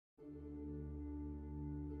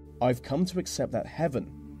I've come to accept that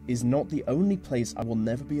heaven is not the only place I will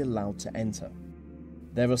never be allowed to enter.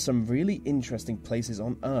 There are some really interesting places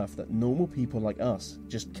on Earth that normal people like us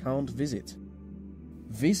just can't visit.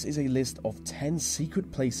 This is a list of 10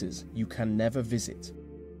 secret places you can never visit.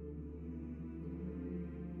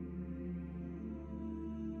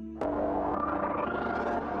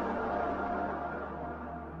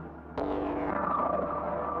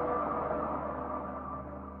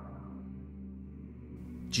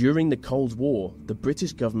 During the Cold War, the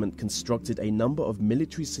British government constructed a number of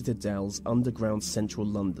military citadels underground central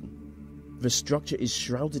London. The structure is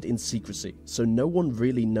shrouded in secrecy, so no one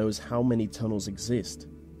really knows how many tunnels exist.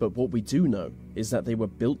 But what we do know is that they were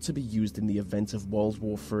built to be used in the event of World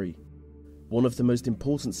War III. One of the most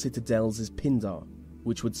important citadels is Pindar,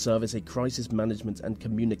 which would serve as a crisis management and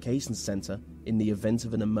communications center in the event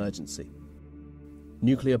of an emergency.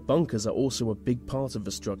 Nuclear bunkers are also a big part of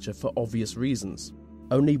the structure for obvious reasons.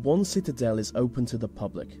 Only one citadel is open to the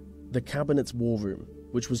public, the Cabinet's War Room,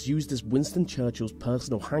 which was used as Winston Churchill's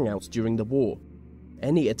personal hangout during the war.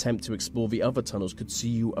 Any attempt to explore the other tunnels could see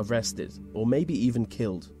you arrested, or maybe even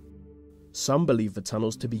killed. Some believe the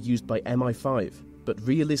tunnels to be used by MI5, but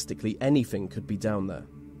realistically anything could be down there.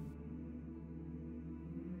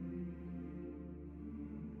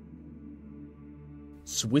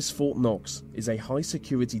 Swiss Fort Knox is a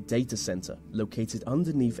high-security data center located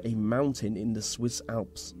underneath a mountain in the Swiss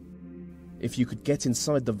Alps. If you could get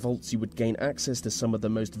inside the vaults, you would gain access to some of the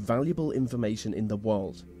most valuable information in the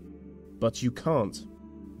world. But you can't.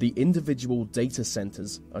 The individual data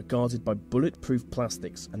centers are guarded by bulletproof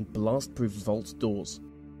plastics and blast-proof vault doors.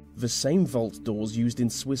 The same vault doors used in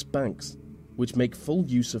Swiss banks, which make full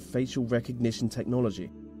use of facial recognition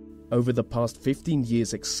technology. Over the past 15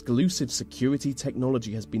 years, exclusive security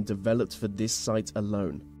technology has been developed for this site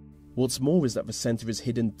alone. What's more is that the center is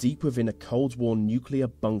hidden deep within a Cold War nuclear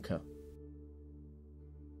bunker.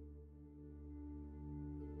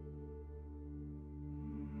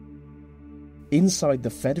 Inside the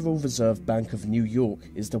Federal Reserve Bank of New York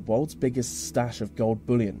is the world's biggest stash of gold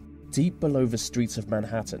bullion. Deep below the streets of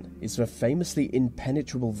Manhattan is the famously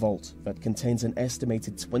impenetrable vault that contains an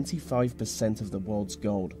estimated 25% of the world's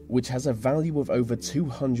gold, which has a value of over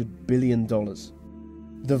 $200 billion.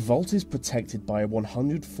 The vault is protected by a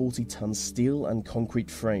 140-ton steel and concrete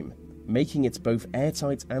frame, making it both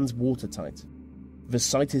airtight and watertight. The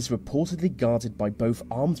site is reportedly guarded by both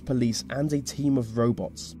armed police and a team of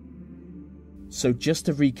robots. So just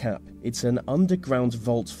to recap, it's an underground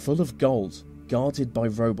vault full of gold, guarded by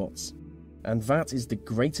robots. And that is the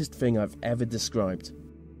greatest thing I've ever described.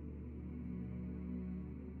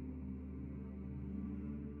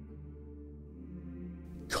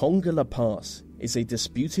 Kongala Pass is a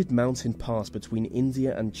disputed mountain pass between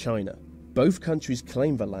India and China. Both countries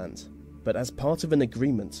claim the land, but as part of an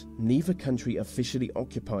agreement, neither country officially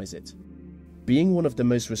occupies it. Being one of the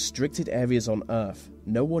most restricted areas on Earth,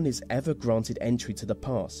 no one is ever granted entry to the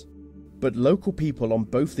pass. But local people on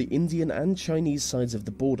both the Indian and Chinese sides of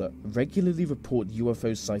the border regularly report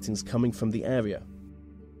UFO sightings coming from the area.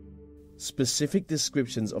 Specific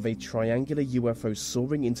descriptions of a triangular UFO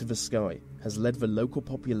soaring into the sky has led the local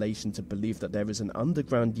population to believe that there is an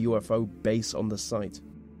underground UFO base on the site.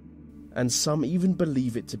 And some even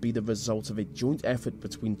believe it to be the result of a joint effort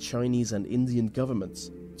between Chinese and Indian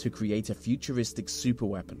governments to create a futuristic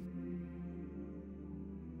superweapon.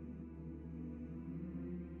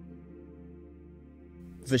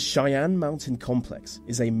 The Cheyenne Mountain Complex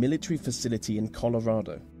is a military facility in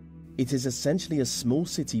Colorado. It is essentially a small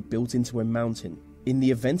city built into a mountain. In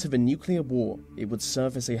the event of a nuclear war, it would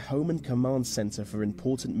serve as a home and command center for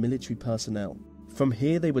important military personnel. From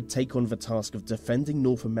here, they would take on the task of defending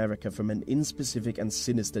North America from an inspecific and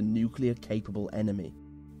sinister nuclear-capable enemy.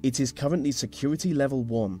 It is currently Security Level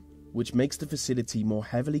 1, which makes the facility more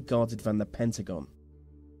heavily guarded than the Pentagon.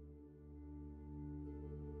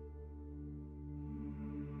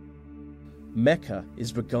 Mecca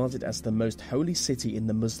is regarded as the most holy city in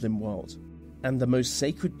the Muslim world, and the most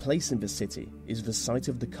sacred place in the city is the site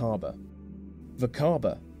of the Kaaba. The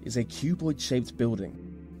Kaaba is a cuboid-shaped building.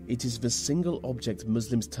 It is the single object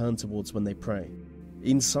Muslims turn towards when they pray.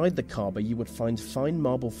 Inside the Kaaba you would find fine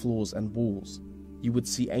marble floors and walls. You would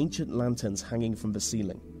see ancient lanterns hanging from the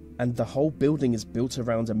ceiling, and the whole building is built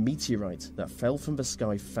around a meteorite that fell from the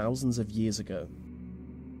sky thousands of years ago.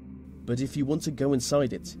 But if you want to go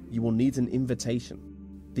inside it, you will need an invitation.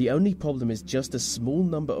 The only problem is just a small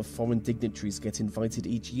number of foreign dignitaries get invited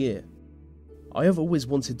each year. I have always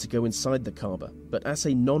wanted to go inside the Kaaba, but as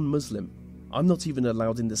a non-Muslim, I'm not even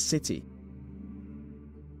allowed in the city.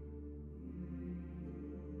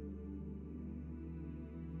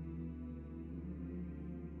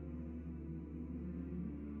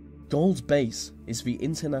 Gold Base is the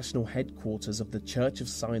international headquarters of the Church of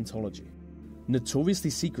Scientology. Notoriously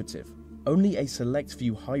secretive, only a select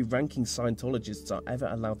few high-ranking Scientologists are ever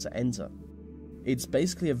allowed to enter. It's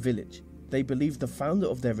basically a village. They believe the founder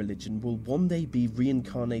of their religion will one day be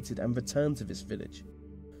reincarnated and return to this village.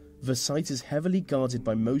 The site is heavily guarded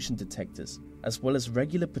by motion detectors, as well as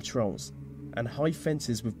regular patrols, and high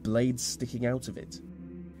fences with blades sticking out of it.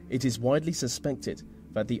 It is widely suspected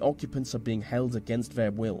that the occupants are being held against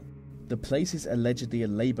their will. The place is allegedly a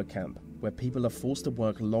labour camp where people are forced to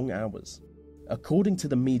work long hours. According to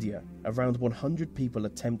the media, around 100 people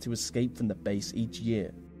attempt to escape from the base each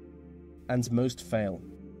year, and most fail.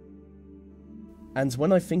 And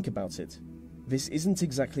when I think about it, this isn't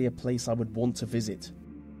exactly a place I would want to visit,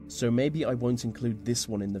 so maybe I won't include this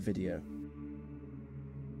one in the video.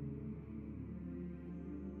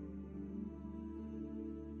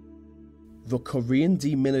 The Korean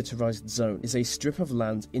Demilitarized Zone is a strip of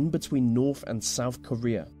land in between North and South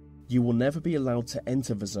Korea. You will never be allowed to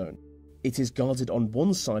enter the zone. It is guarded on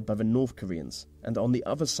one side by the North Koreans and on the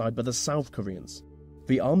other side by the South Koreans.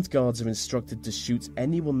 The armed guards are instructed to shoot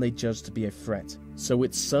anyone they judge to be a threat, so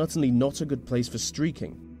it's certainly not a good place for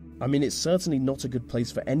streaking. I mean, it's certainly not a good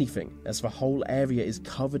place for anything, as the whole area is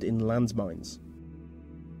covered in landmines.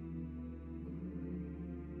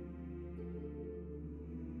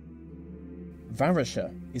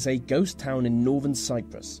 Varasha is a ghost town in northern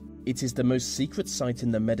Cyprus. It is the most secret site in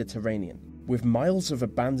the Mediterranean. With miles of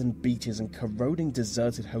abandoned beaches and corroding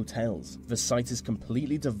deserted hotels, the site is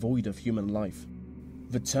completely devoid of human life.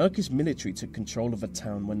 The Turkish military took control of the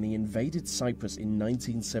town when they invaded Cyprus in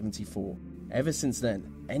 1974. Ever since then,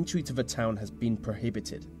 entry to the town has been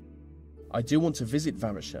prohibited. I do want to visit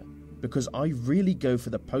Varasha because I really go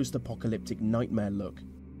for the post-apocalyptic nightmare look.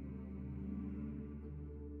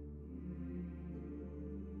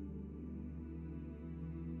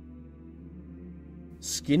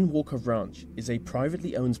 Skinwalker Ranch is a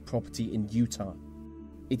privately owned property in Utah.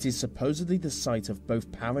 It is supposedly the site of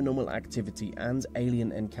both paranormal activity and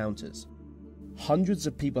alien encounters. Hundreds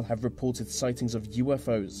of people have reported sightings of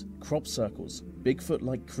UFOs, crop circles,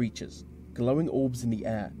 Bigfoot-like creatures, glowing orbs in the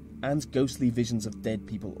air, and ghostly visions of dead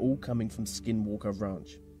people, all coming from Skinwalker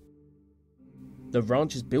Ranch. The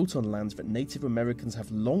ranch is built on land that Native Americans have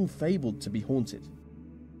long fabled to be haunted.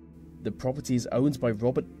 The property is owned by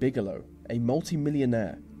Robert Bigelow, a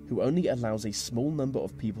multi-millionaire who only allows a small number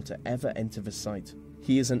of people to ever enter the site.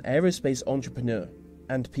 He is an aerospace entrepreneur,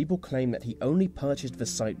 and people claim that he only purchased the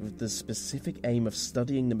site with the specific aim of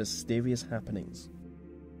studying the mysterious happenings.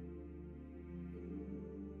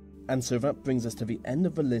 And so that brings us to the end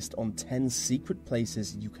of the list on 10 secret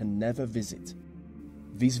places you can never visit.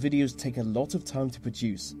 These videos take a lot of time to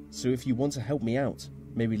produce, so if you want to help me out,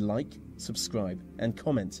 maybe like, subscribe, and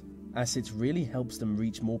comment, as it really helps them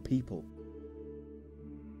reach more people.